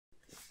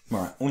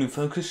Right, all in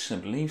focus, I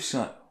believe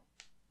so.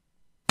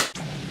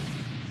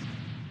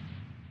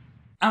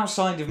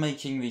 Outside of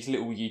making these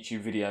little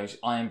YouTube videos,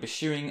 I am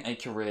pursuing a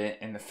career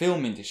in the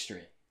film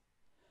industry.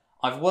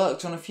 I've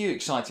worked on a few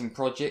exciting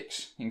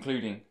projects,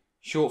 including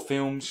short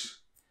films,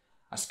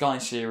 a Sky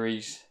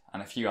series,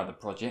 and a few other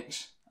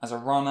projects, as a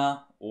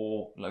runner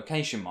or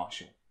location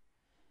marshal.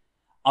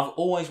 I've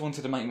always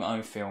wanted to make my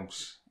own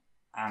films,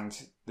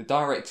 and the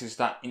directors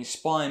that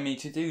inspire me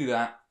to do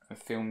that are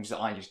films that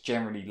I just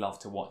generally love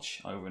to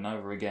watch over and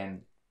over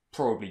again,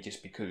 probably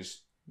just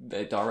because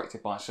they're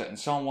directed by a certain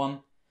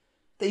someone.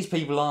 These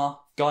people are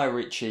Guy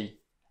Ritchie,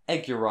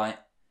 Edgar Wright,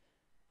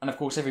 and of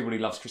course everybody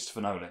loves Christopher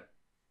Nolan.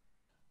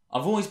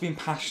 I've always been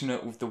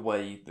passionate with the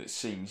way that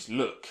scenes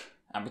look,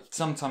 and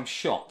sometimes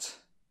shot.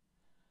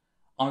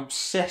 I'm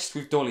obsessed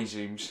with dolly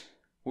zooms,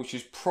 which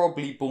was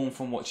probably born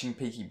from watching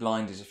Peaky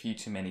Blinders a few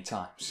too many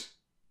times.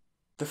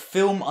 The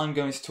film I'm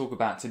going to talk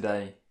about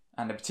today,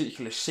 and a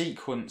particular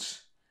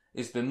sequence,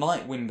 is the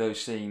night window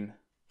scene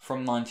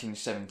from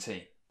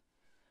 1917.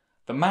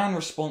 The man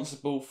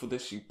responsible for the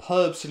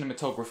superb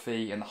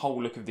cinematography and the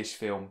whole look of this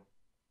film,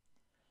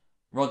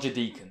 Roger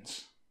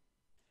Deakins.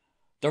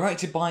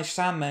 Directed by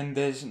Sam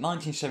Mendes,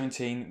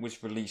 1917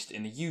 was released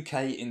in the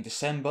UK in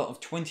December of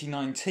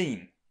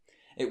 2019.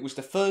 It was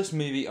the first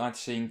movie I'd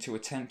seen to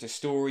attempt a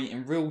story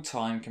in real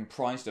time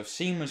comprised of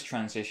seamless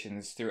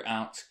transitions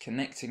throughout,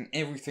 connecting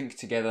everything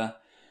together,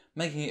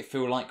 making it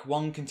feel like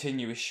one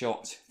continuous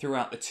shot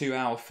throughout the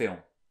 2-hour film.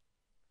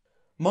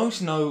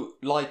 Most know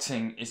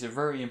lighting is a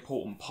very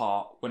important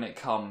part when it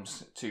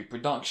comes to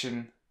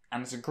production,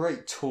 and is a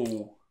great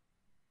tool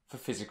for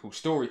physical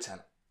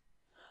storytelling.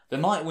 The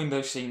night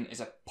window scene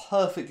is a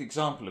perfect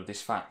example of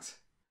this fact.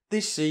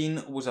 This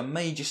scene was a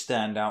major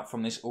standout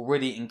from this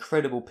already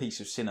incredible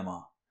piece of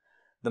cinema.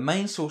 The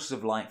main sources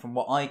of light from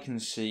what I can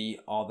see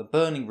are the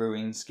burning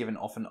ruins giving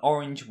off an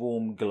orange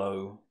warm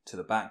glow to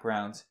the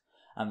background,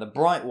 and the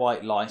bright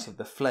white light of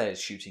the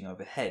flares shooting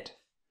overhead.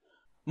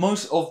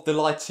 Most of the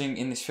lighting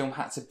in this film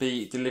had to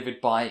be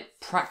delivered by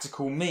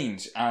practical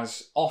means,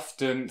 as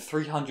often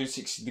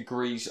 360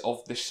 degrees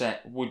of the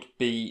set would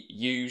be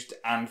used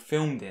and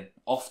filmed in,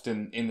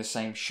 often in the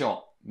same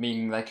shot,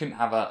 meaning they couldn't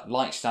have a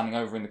light standing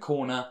over in the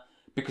corner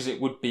because it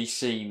would be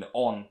seen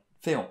on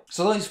film.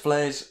 So those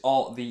flares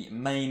are the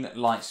main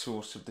light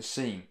source of the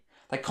scene.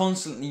 They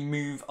constantly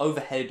move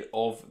overhead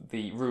of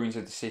the ruins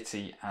of the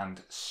city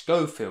and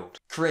Schofield,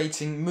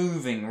 creating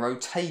moving,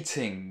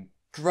 rotating,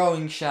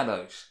 growing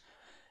shadows.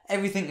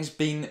 Everything has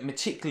been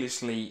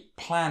meticulously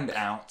planned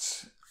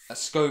out as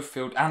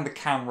Schofield and the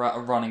camera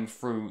are running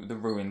through the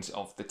ruins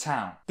of the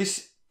town.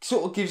 This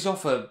sort of gives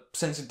off a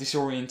sense of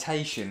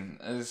disorientation,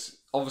 as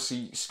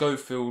obviously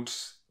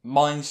Schofield's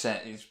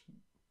mindset is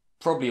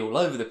probably all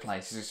over the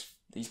place.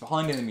 He's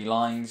behind enemy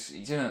lines,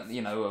 he's in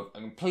a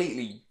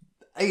completely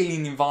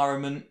alien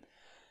environment.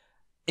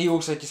 He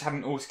also just had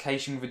an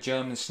altercation with a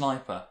German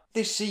sniper.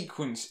 This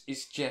sequence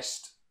is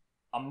just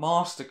a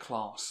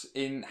masterclass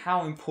in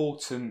how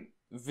important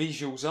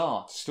visuals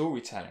are to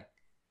storytelling.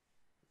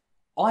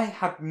 I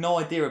had no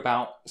idea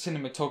about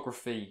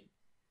cinematography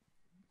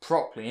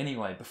properly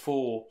anyway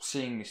before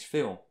seeing this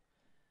film,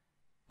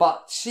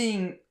 but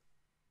seeing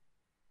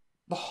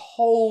the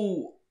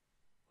whole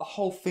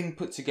thing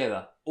put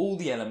together, all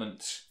the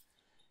elements,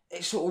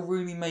 it sort of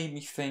really made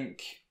me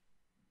think,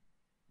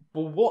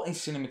 well, what is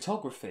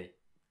cinematography?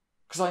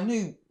 Because I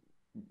knew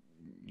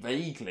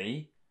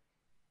vaguely,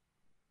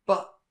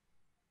 but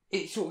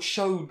it sort of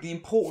showed the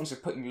importance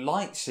of putting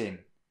lights in.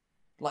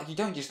 Like, you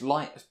don't just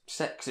light a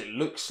set because it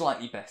looks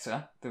slightly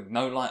better than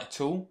no light at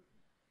all.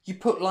 You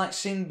put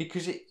lights in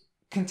because it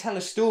can tell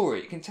a story.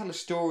 It can tell a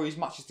story as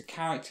much as the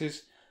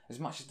characters, as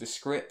much as the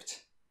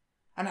script.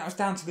 And that was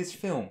down to this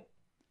film.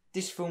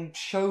 This film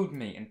showed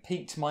me and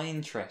piqued my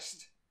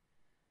interest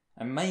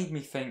and made me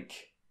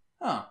think,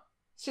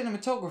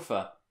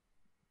 cinematographer,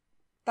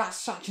 that's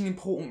such an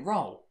important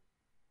role.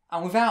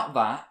 And without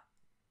that,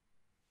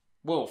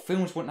 well,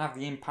 films wouldn't have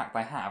the impact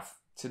they have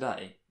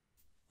today.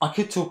 I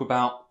could talk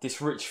about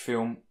this rich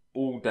film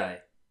all day,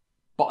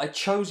 but I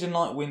chose a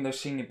night window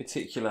scene in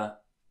particular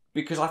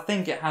because I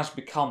think it has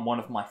become one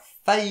of my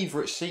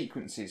favourite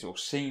sequences or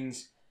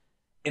scenes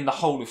in the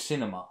whole of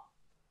cinema.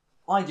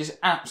 I just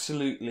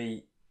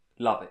absolutely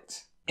love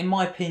it. In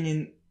my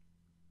opinion,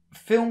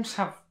 films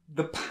have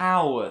the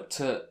power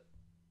to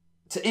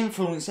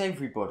influence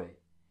everybody.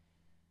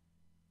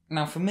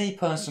 Now, for me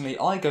personally,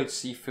 I go to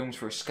see films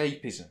for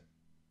escapism,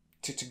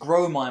 to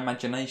grow my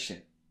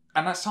imagination.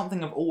 And that's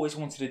something I've always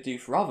wanted to do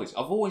for others.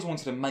 I've always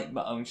wanted to make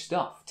my own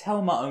stuff,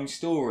 tell my own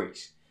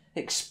stories,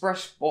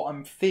 express what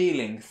I'm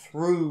feeling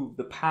through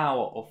the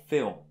power of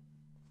film.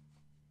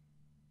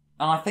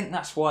 And I think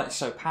that's why it's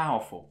so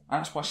powerful,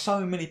 and that's why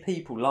so many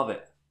people love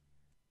it.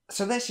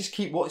 So let's just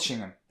keep watching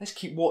them. Let's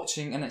keep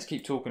watching and let's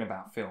keep talking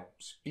about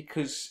films,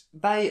 because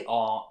they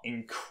are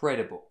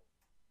incredible.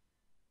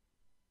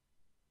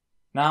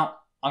 Now,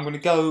 I'm going to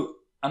go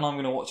and I'm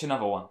going to watch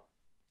another one.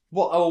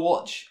 What I will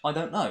watch, I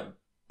don't know,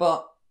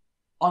 but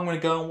I'm going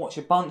to go and watch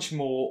a bunch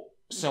more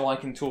so I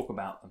can talk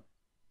about them.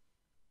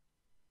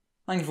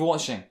 Thank you for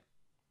watching.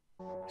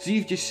 So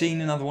you've just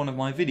seen another one of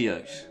my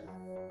videos.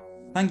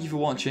 Thank you for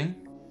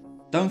watching.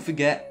 Don't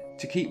forget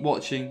to keep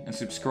watching and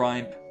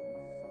subscribe.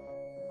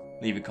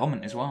 Leave a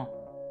comment as well.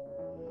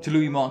 To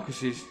Louis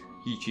Marcus's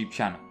YouTube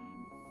channel.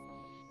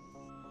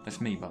 That's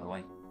me, by the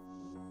way.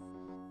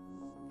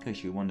 In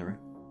case you were wondering.